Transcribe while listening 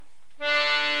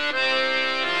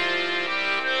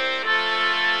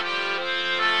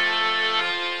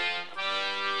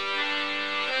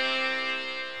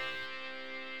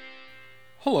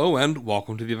and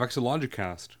welcome to the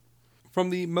Vexillogicast. From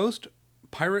the most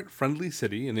pirate-friendly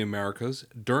city in the Americas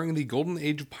during the golden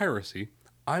age of piracy,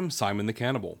 I'm Simon the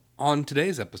Cannibal. On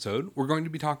today's episode, we're going to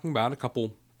be talking about a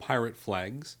couple pirate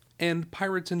flags and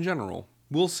pirates in general.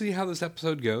 We'll see how this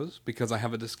episode goes because I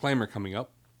have a disclaimer coming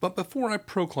up. But before I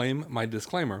proclaim my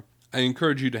disclaimer, I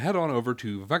encourage you to head on over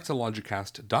to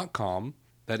vexillogicast.com.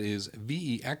 That is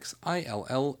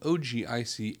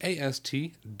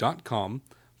VEXILLOGICAST.com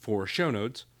for show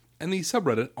notes, and the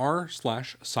subreddit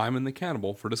r/Simon the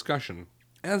Cannibal for discussion.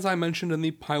 As I mentioned in the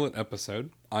pilot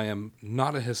episode, I am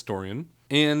not a historian,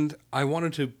 and I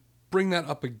wanted to bring that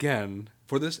up again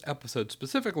for this episode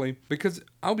specifically because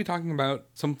I'll be talking about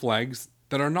some flags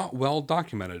that are not well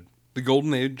documented. The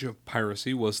golden age of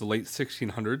piracy was the late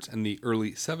 1600s and the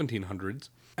early 1700s,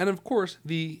 and of course,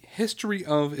 the history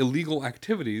of illegal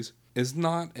activities is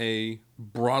not a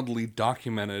broadly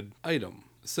documented item.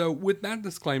 So with that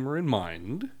disclaimer in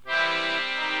mind,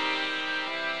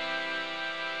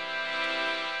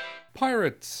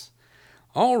 pirates.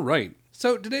 All right.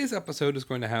 So today's episode is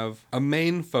going to have a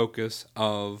main focus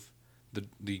of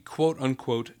the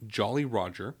quote-unquote Jolly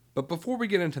Roger. But before we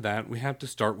get into that, we have to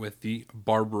start with the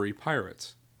Barbary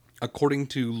pirates. According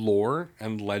to lore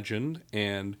and legend,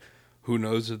 and who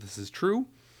knows if this is true,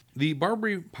 the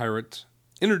Barbary pirates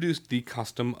introduced the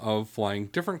custom of flying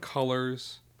different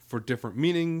colors for different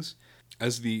meanings.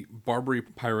 As the Barbary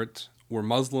pirates were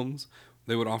Muslims,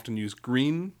 they would often use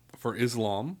green for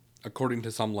Islam. According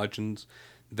to some legends,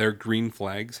 their green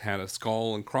flags had a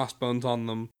skull and crossbones on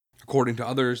them. According to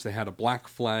others, they had a black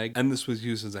flag, and this was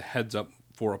used as a heads up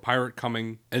for a pirate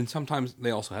coming, and sometimes they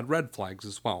also had red flags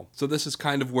as well. So this is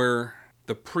kind of where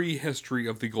the prehistory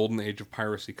of the golden age of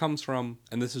piracy comes from,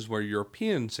 and this is where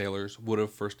European sailors would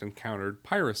have first encountered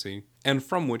piracy, and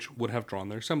from which would have drawn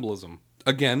their symbolism.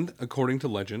 Again, according to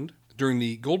legend, during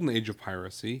the golden age of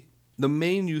piracy, the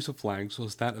main use of flags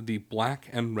was that of the black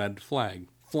and red flag.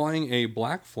 Flying a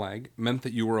black flag meant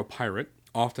that you were a pirate.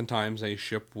 Oftentimes a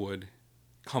ship would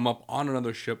come up on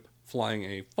another ship flying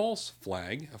a false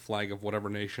flag, a flag of whatever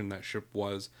nation that ship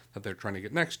was that they're trying to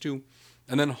get next to,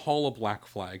 and then haul a black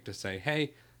flag to say,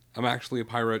 hey, I'm actually a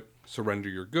pirate, surrender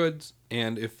your goods.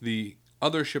 And if the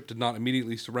other ship did not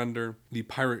immediately surrender, the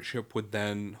pirate ship would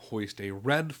then hoist a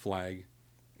red flag,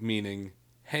 meaning,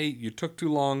 hey, you took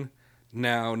too long,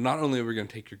 now not only are we going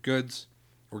to take your goods,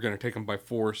 we're going to take them by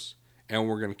force, and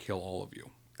we're going to kill all of you.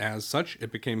 As such,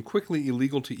 it became quickly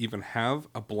illegal to even have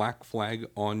a black flag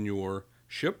on your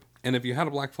ship, and if you had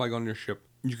a black flag on your ship,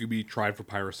 you could be tried for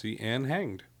piracy and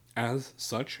hanged. As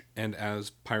such, and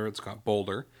as pirates got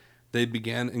bolder, they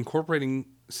began incorporating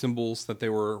symbols that they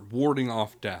were warding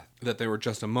off death, that they were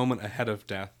just a moment ahead of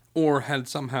death, or had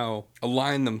somehow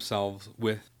aligned themselves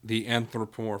with the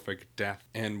anthropomorphic death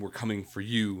and were coming for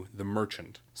you, the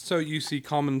merchant. So you see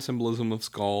common symbolism of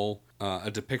skull,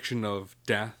 a depiction of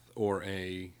death or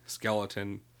a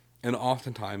skeleton, and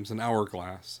oftentimes an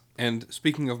hourglass. And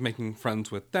speaking of making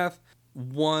friends with death,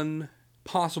 one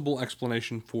possible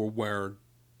explanation for where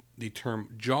the term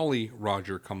Jolly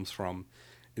Roger comes from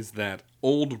is that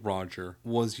Old Roger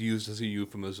was used as a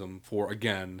euphemism for,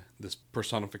 again, this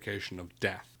personification of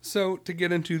death. So, to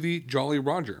get into the Jolly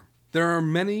Roger, there are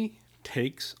many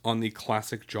takes on the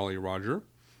classic Jolly Roger,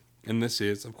 and this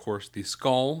is, of course, the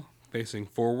skull facing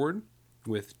forward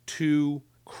with two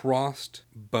crossed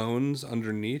bones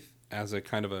underneath as a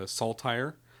kind of a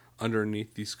saltire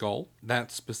underneath the skull.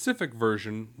 That specific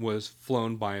version was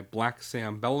flown by Black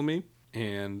Sam Bellamy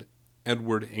and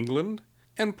Edward England,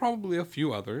 and probably a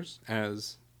few others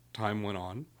as time went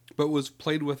on, but was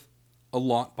played with a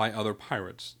lot by other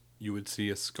pirates. You would see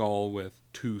a skull with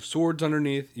two swords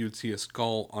underneath, you would see a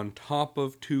skull on top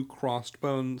of two crossed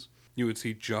bones, you would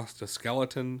see just a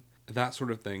skeleton, that sort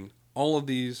of thing. All of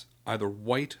these either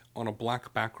white on a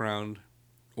black background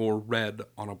or red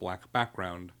on a black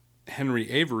background.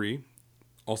 Henry Avery,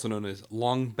 also known as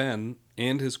Long Ben,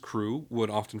 and his crew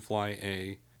would often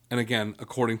fly and again,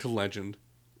 according to legend,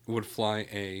 would fly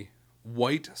a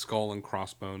white skull and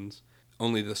crossbones,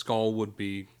 only the skull would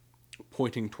be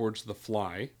pointing towards the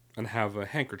fly and have a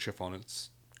handkerchief on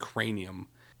its cranium.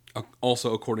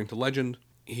 Also, according to legend,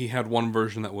 he had one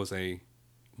version that was a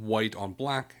white on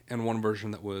black and one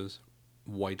version that was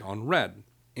white on red.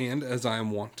 And as I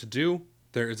am wont to do,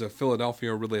 there is a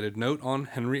Philadelphia-related note on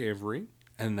Henry Avery,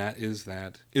 and that is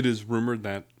that it is rumored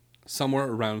that somewhere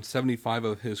around 75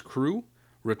 of his crew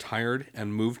retired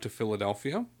and moved to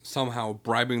Philadelphia, somehow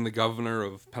bribing the governor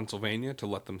of Pennsylvania to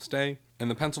let them stay.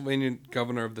 And the Pennsylvania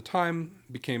governor of the time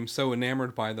became so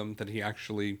enamored by them that he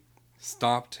actually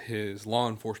stopped his law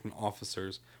enforcement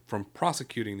officers from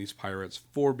prosecuting these pirates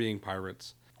for being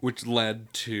pirates which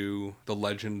led to the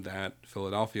legend that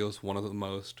Philadelphia is one of the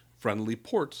most friendly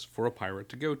ports for a pirate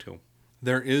to go to.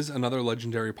 There is another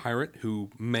legendary pirate who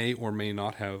may or may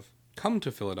not have come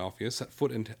to Philadelphia, set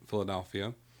foot in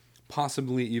Philadelphia,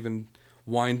 possibly even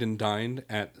wined and dined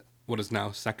at what is now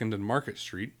 2nd and Market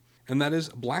Street, and that is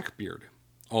Blackbeard,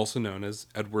 also known as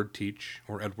Edward Teach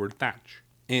or Edward Thatch.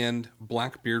 And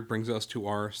Blackbeard brings us to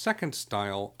our second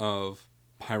style of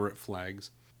pirate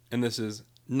flags, and this is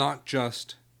not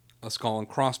just a skull and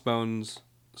crossbones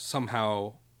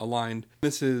somehow aligned.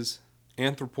 This is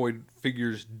anthropoid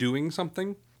figures doing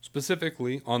something.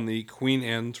 Specifically, on the Queen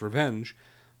Anne's Revenge,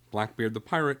 Blackbeard the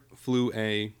pirate flew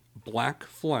a black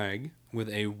flag with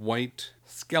a white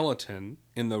skeleton,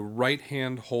 in the right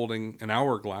hand holding an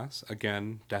hourglass,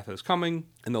 again, death is coming,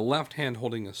 in the left hand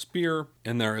holding a spear,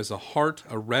 and there is a heart,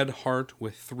 a red heart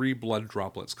with 3 blood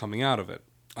droplets coming out of it.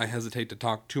 I hesitate to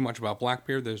talk too much about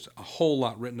Blackbeard. There's a whole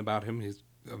lot written about him. He's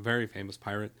a very famous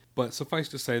pirate. But suffice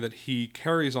to say that he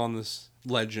carries on this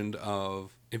legend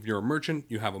of, if you're a merchant,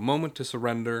 you have a moment to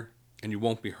surrender and you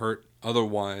won't be hurt.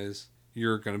 Otherwise,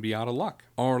 you're going to be out of luck.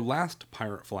 Our last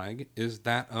pirate flag is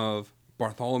that of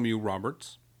Bartholomew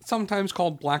Roberts, sometimes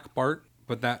called Black Bart,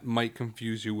 but that might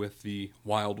confuse you with the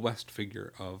Wild West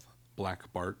figure of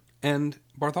Black Bart. And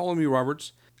Bartholomew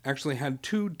Roberts actually had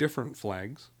 2 different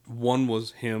flags. One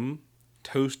was him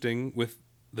toasting with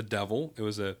the devil. It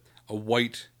was a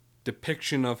white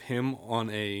depiction of him on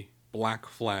a black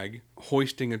flag,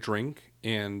 hoisting a drink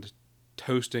and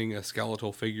toasting a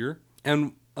skeletal figure.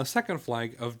 And a second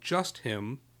flag of just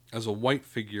him as a white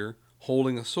figure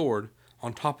holding a sword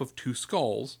on top of 2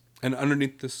 skulls. And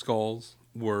underneath the skulls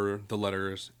were the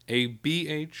letters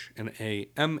ABH and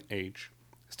AMH,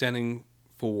 standing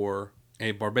for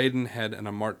a Barbadian head and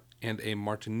a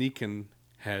Martinican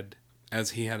head,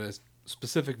 as he had a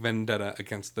specific vendetta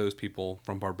against those people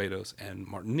from Barbados and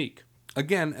Martinique.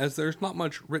 Again, as there's not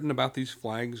much written about these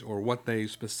flags or what they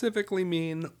specifically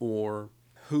mean or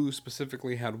who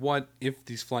specifically had what, if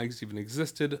these flags even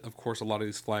existed. Of course, a lot of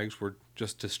these flags were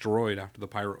just destroyed after the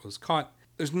pirate was caught.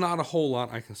 There's not a whole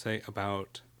lot I can say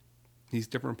about these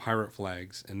different pirate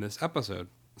flags in this episode.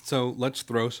 So let's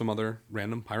throw some other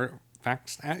random pirate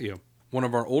facts at you. One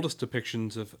of our oldest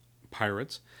depictions of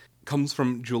pirates comes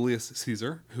from Julius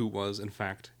Caesar, who was in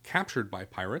fact captured by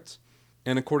pirates.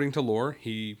 And according to lore,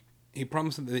 he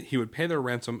promised that he would pay their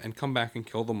ransom and come back and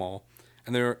kill them all.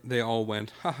 And they all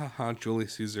went, ha ha ha,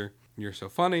 Julius Caesar, you're so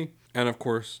funny. And of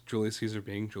course, Julius Caesar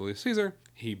being Julius Caesar,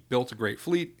 he built a great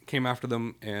fleet, came after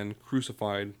them, and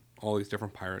crucified all these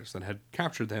different pirates that had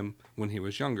captured him when he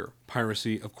was younger.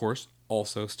 Piracy, of course,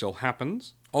 also still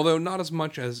happens, although not as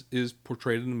much as is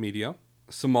portrayed in the media.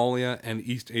 Somalia and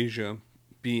East Asia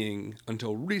being,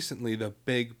 until recently, the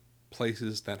big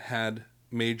places that had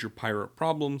major pirate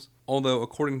problems, although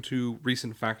according to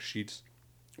recent fact sheets,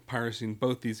 piracy in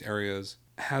both these areas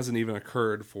hasn't even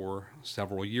occurred for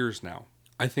several years now.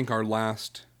 I think our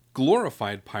last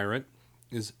glorified pirate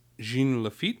is Jean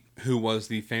Lafitte, who was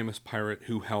the famous pirate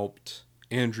who helped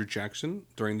Andrew Jackson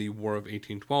during the War of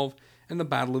 1812 and the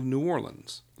Battle of New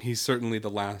Orleans. He's certainly the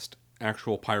last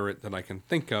actual pirate that I can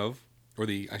think of, or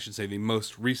the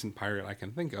most recent pirate I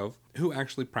can think of, who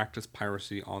actually practiced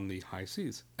piracy on the high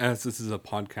seas. As this is a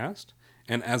podcast,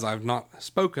 and as I've not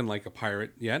spoken like a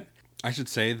pirate yet, I should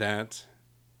say that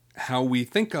how we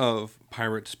think of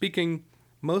pirate speaking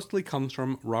mostly comes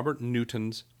from Robert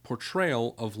Newton's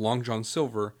portrayal of Long John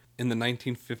Silver in the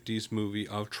 1950s movie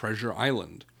of Treasure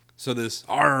Island. So this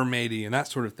 "arr matey" and that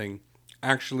sort of thing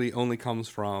actually only comes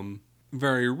from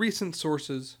very recent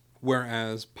sources,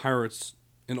 whereas pirates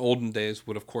in olden days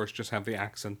would of course just have the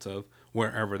accent of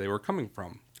wherever they were coming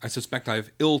from. I suspect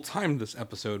I've ill-timed this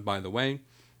episode, by the way,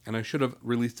 and I should have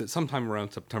released it sometime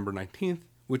around September 19th,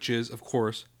 which is, of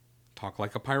course, Talk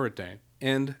Like a Pirate Day.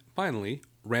 And finally,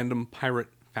 random pirate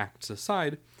facts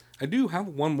aside, I do have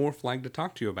one more flag to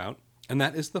talk to you about, and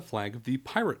that is the flag of the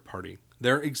Pirate Party.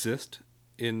 There exists,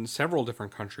 in several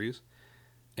different countries,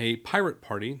 a pirate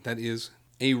party that is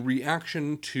a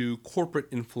reaction to corporate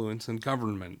influence in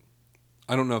government.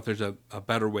 I don't know if there's a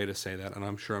better way to say that, and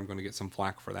I'm sure I'm going to get some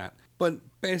flack for that. But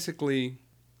basically,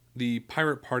 the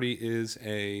Pirate Party is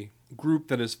a group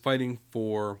that is fighting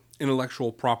for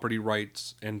intellectual property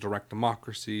rights and direct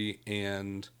democracy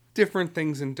and different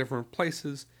things in different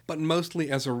places, but mostly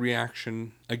as a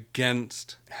reaction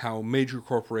against how major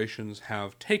corporations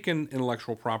have taken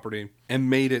intellectual property and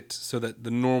made it so that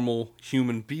the normal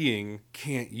human being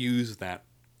can't use that.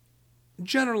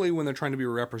 Generally, when they're trying to be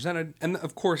represented, and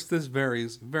of course this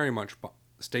varies very much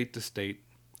state to state,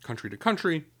 country to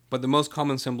country, but the most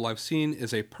common symbol I've seen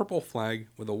is a purple flag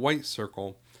with a white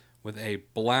circle with a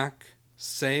black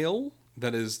sail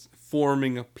that is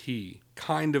forming a P,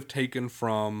 kind of taken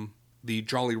from the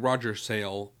Jolly Roger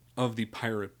sail of the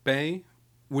Pirate Bay,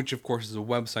 which of course is a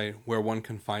website where one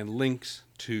can find links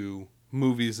to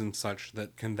movies and such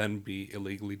that can then be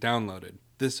illegally downloaded.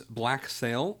 This black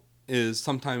sail is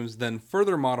sometimes then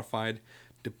further modified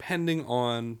depending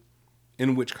on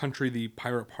in which country the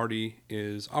pirate party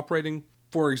is operating.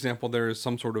 For example, there is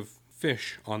some sort of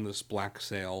fish on this black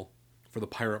sail for the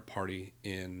pirate party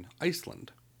in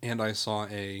Iceland. And I saw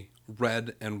a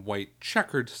red and white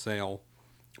checkered sail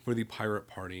for the pirate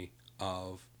party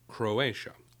of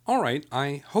Croatia. All right,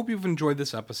 I hope you've enjoyed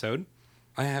this episode.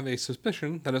 I have a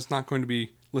suspicion that it's not going to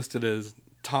be listed as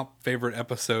top favorite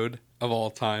episode of all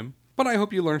time, but I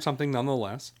hope you learned something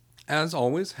nonetheless. As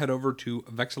always, head over to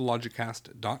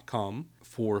vexillogicast.com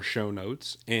for show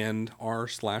notes and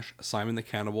r/Simon the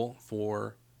Cannibal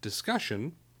for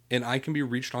discussion, and I can be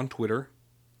reached on Twitter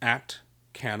at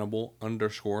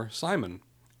 @cannibal_Simon.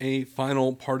 A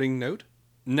final parting note: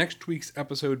 next week's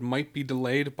episode might be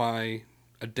delayed by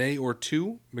a day or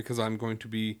two because I'm going to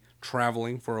be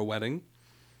traveling for a wedding.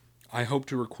 I hope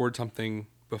to record something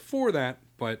before that,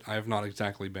 but I have not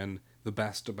exactly been the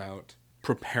best about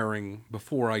preparing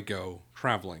before I go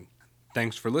traveling.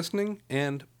 Thanks for listening,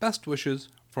 and best wishes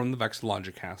from the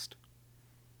Vexillogicast.